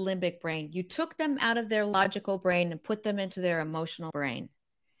their limbic brain. You took them out of their logical brain and put them into their emotional brain.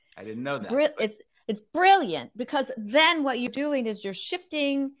 I didn't know that. It's brilliant, because then what you're doing is you're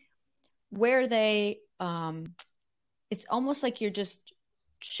shifting where they, it's almost like you're just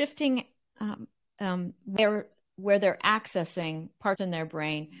shifting where they're accessing parts in their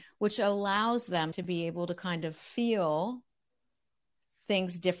brain, which allows them to be able to kind of feel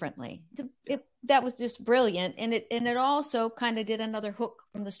things differently. That was just brilliant. And it also kind of did another hook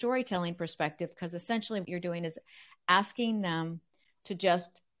from the storytelling perspective, because essentially what you're doing is asking them to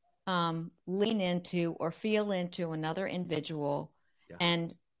just lean into or feel into another individual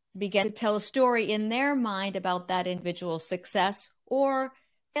and begin to tell a story in their mind about that individual's success or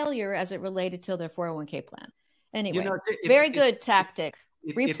failure as it related to their 401k plan. Anyway, very good tactic.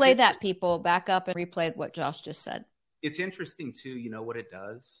 Replay that, people. Back up and replay what Josh just said. It's interesting too. You know what it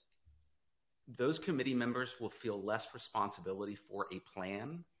does? Those committee members will feel less responsibility for a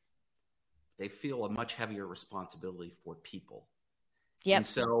plan. They feel a much heavier responsibility for people. Yep. And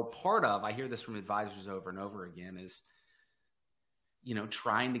so I hear this from advisors over and over again, is,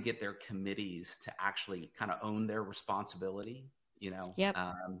 trying to get their committees to actually kind of own their responsibility. Yep.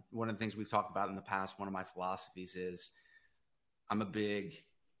 One of the things we've talked about in the past, one of my philosophies is I'm a big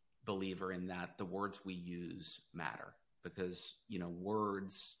believer in that the words we use matter, because,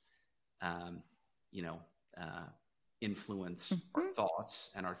 words, influence our thoughts,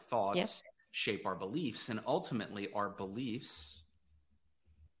 and our thoughts shape our beliefs, and ultimately our beliefs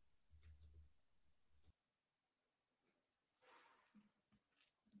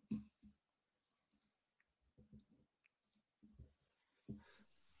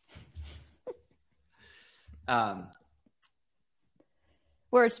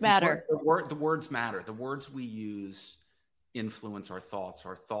words matter. The words matter. The words we use influence our thoughts.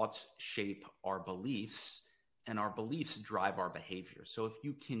 Our thoughts shape our beliefs, and our beliefs drive our behavior. So if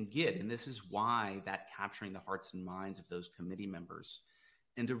you can and this is why that capturing the hearts and minds of those committee members,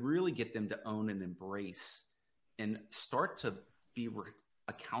 and to really get them to own and embrace and start to be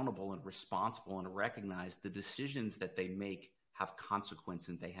accountable and responsible, and recognize the decisions that they make have consequence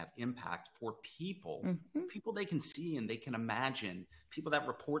and they have impact for people, people they can see and they can imagine, people that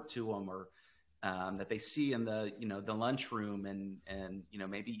report to them, or that they see in the lunchroom and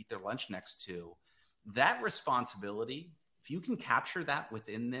maybe eat their lunch next to. That responsibility, if you can capture that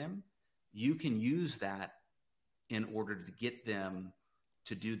within them, you can use that in order to get them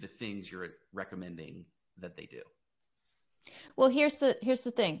to do the things you're recommending that they do. Well, here's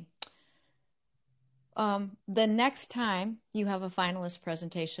the thing. The next time you have a finalist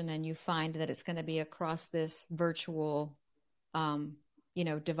presentation and you find that it's going to be across this virtual,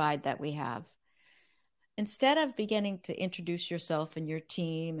 divide that we have, instead of beginning to introduce yourself and your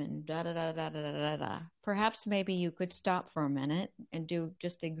team and da da da da da da da, perhaps maybe you could stop for a minute and do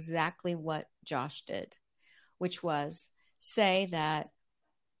just exactly what Josh did, which was say that,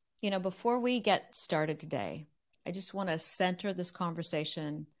 before we get started today, I just want to center this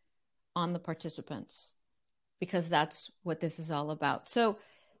conversation on the participants because that's what this is all about. So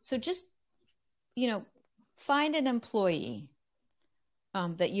just, find an employee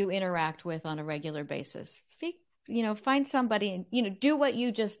that you interact with on a regular basis. Find somebody and, do what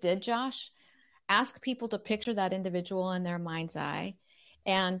you just did, Josh. Ask people to picture that individual in their mind's eye.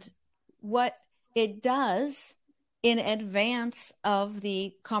 And what it does in advance of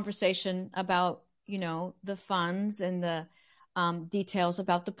the conversation about, the funds and the details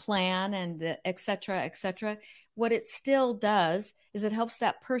about the plan and the et cetera, what it still does is it helps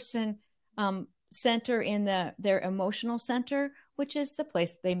that person center in their emotional center, which is the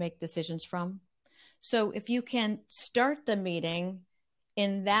place they make decisions from. So if you can start the meeting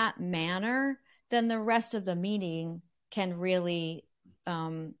in that manner, then the rest of the meeting can really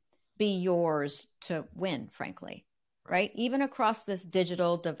be yours to win, frankly, right? Even across this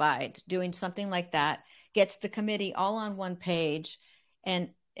digital divide, doing something like that gets the committee all on one page and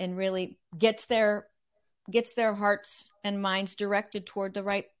really gets their hearts and minds directed toward the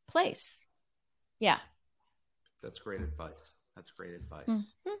right place. Yeah. That's great advice. That's great advice.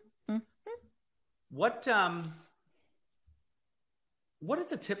 Mm-hmm. What does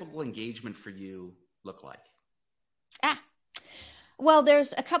a typical engagement for you look like? Well,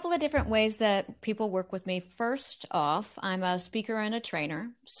 there's a couple of different ways that people work with me. First off, I'm a speaker and a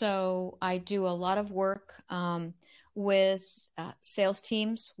trainer. So I do a lot of work with sales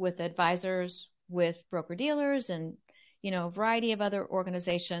teams, with advisors, with broker dealers, and, a variety of other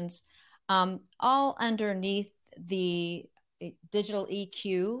organizations, all underneath the digital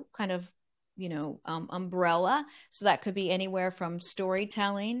EQ kind of, umbrella. So that could be anywhere from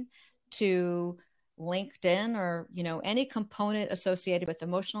storytelling to LinkedIn or, any component associated with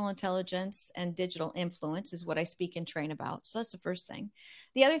emotional intelligence and digital influence is what I speak and train about. So that's the first thing.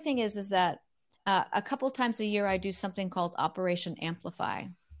 The other thing is that a couple of times a year, I do something called Operation Amplify.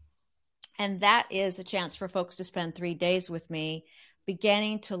 And that is a chance for folks to spend 3 days with me,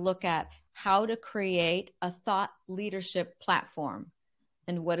 beginning to look at how to create a thought leadership platform.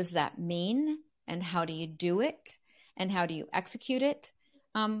 And what does that mean? And how do you do it? And how do you execute it?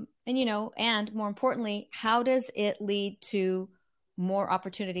 And more importantly, how does it lead to more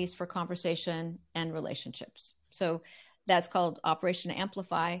opportunities for conversation and relationships? So that's called Operation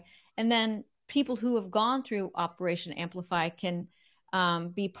Amplify. And then people who have gone through Operation Amplify can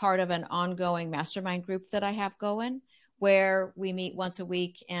be part of an ongoing mastermind group that I have going, where we meet once a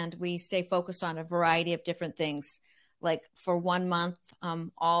week and we stay focused on a variety of different things. Like for 1 month,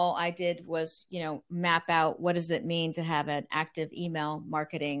 all I did was, map out what does it mean to have an active email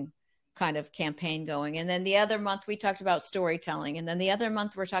marketing kind of campaign going. And then the other month we talked about storytelling. And then the other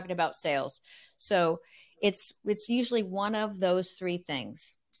month we're talking about sales. So it's usually one of those 3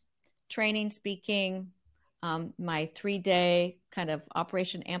 things: training, speaking, my 3-day kind of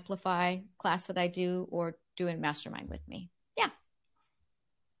Operation Amplify class that I do, or doing mastermind with me. Yeah.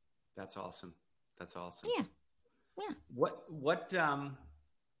 That's awesome. That's awesome. Yeah. Yeah. What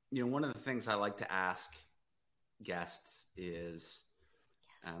one of the things I like to ask guests is,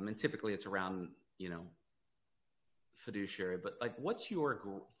 and typically it's around, fiduciary, but like, what's your,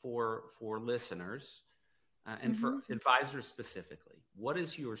 for listeners and for advisors specifically, what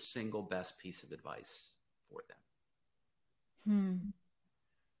is your single best piece of advice for them?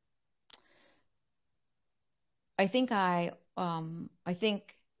 I think I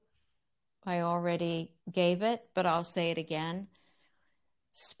already gave it, but I'll say it again.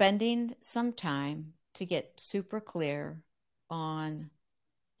 Spending some time to get super clear on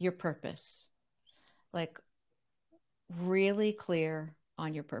your purpose, like really clear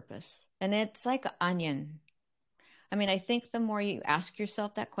on your purpose. And it's like an onion. I mean, I think the more you ask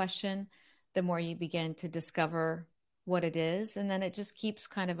yourself that question, the more you begin to discover what it is. And then it just keeps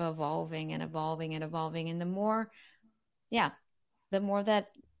kind of evolving and evolving and evolving. And the more that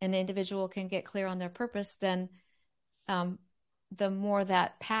an individual can get clear on their purpose, then the more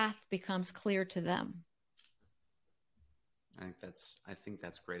that path becomes clear to them. I think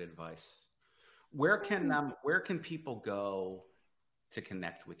that's great advice. Where can people go to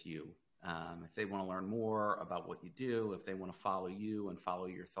connect with you? If they want to learn more about what you do, if they want to follow you and follow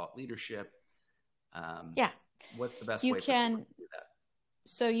your thought leadership, what's the best way for people to do that?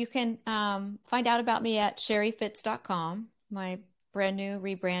 So you can find out about me at sherifits.com, my brand new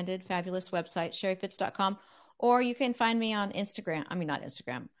rebranded fabulous website, sherifits.com. Or you can find me on Instagram. I mean, not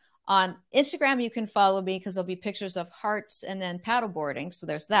Instagram. On Instagram, you can follow me because there'll be pictures of hearts and then paddleboarding. So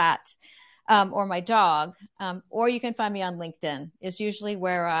there's that. Or my dog. Or you can find me on LinkedIn. It's usually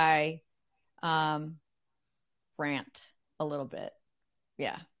where I rant a little bit.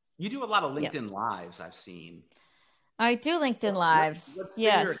 Yeah. You do a lot of LinkedIn Lives, I've seen. I do LinkedIn Lives. What's been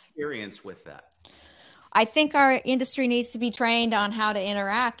Yes. your experience with that? I think our industry needs to be trained on how to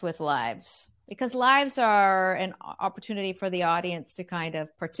interact with lives, because lives are an opportunity for the audience to kind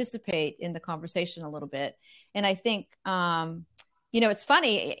of participate in the conversation a little bit. And I think, it's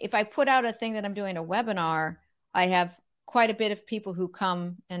funny, if I put out a thing that I'm doing a webinar, I have quite a bit of people who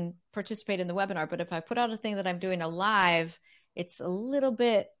come and participate in the webinar. But if I put out a thing that I'm doing a live, it's a little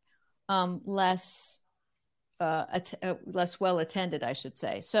bit less well attended, I should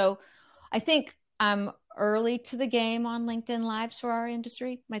say. So I think I'm early to the game on LinkedIn Lives for our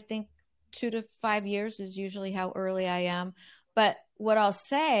industry. I think 2 to 5 years is usually how early I am. But what I'll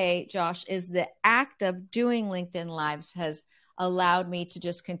say, Josh, is the act of doing LinkedIn Lives has allowed me to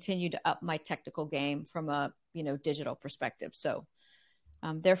just continue to up my technical game from a digital perspective. So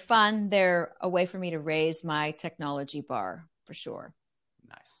they're fun. They're a way for me to raise my technology bar for sure.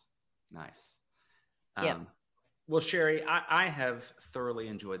 Nice. Yeah. Well, Sheri, I have thoroughly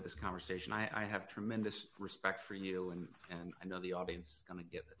enjoyed this conversation. I have tremendous respect for you, and I know the audience is going to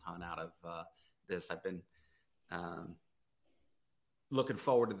get a ton out of this. I've been looking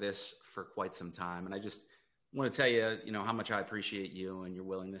forward to this for quite some time, and I just want to tell you, how much I appreciate you and your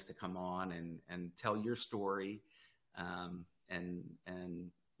willingness to come on and tell your story, and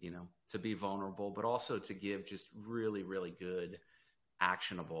to be vulnerable, but also to give just really, really good,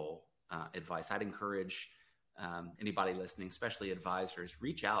 actionable advice. I'd encourage anybody listening, especially advisors,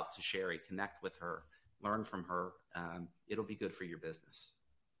 reach out to Sheri, connect with her, learn from her. It'll be good for your business.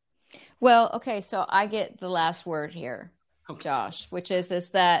 Well, okay. So I get the last word here, okay, Josh, which is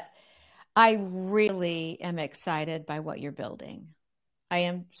that I really am excited by what you're building. I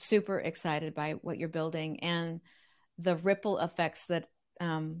am super excited by what you're building and the ripple effects that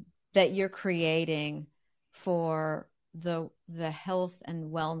you're creating for the health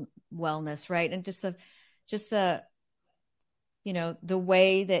and wellness, right? And just the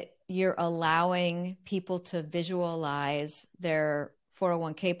way that you're allowing people to visualize their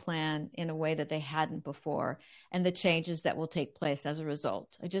 401k plan in a way that they hadn't before, and the changes that will take place as a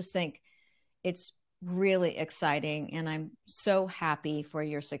result. I just think it's really exciting, and I'm so happy for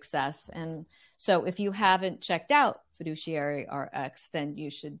your success. And so if you haven't checked out Fiduciary RX, then you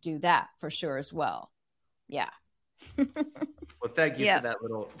should do that for sure as well. Yeah. Well, thank you for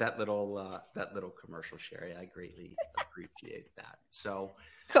that little commercial, Sheri. I greatly appreciate that. So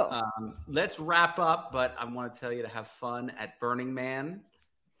cool. Let's wrap up, but I want to tell you to have fun at Burning Man.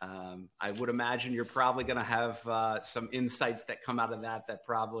 I would imagine you're probably going to have some insights that come out of that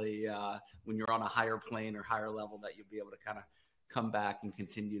probably when you're on a higher plane or higher level, that you'll be able to kind of come back and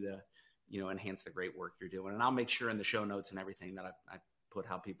continue to, enhance the great work you're doing. And I'll make sure in the show notes and everything that I put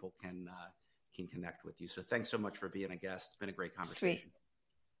how people can connect with you. So thanks so much for being a guest. It's been a great conversation. Sweet.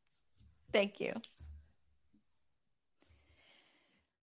 Thank you.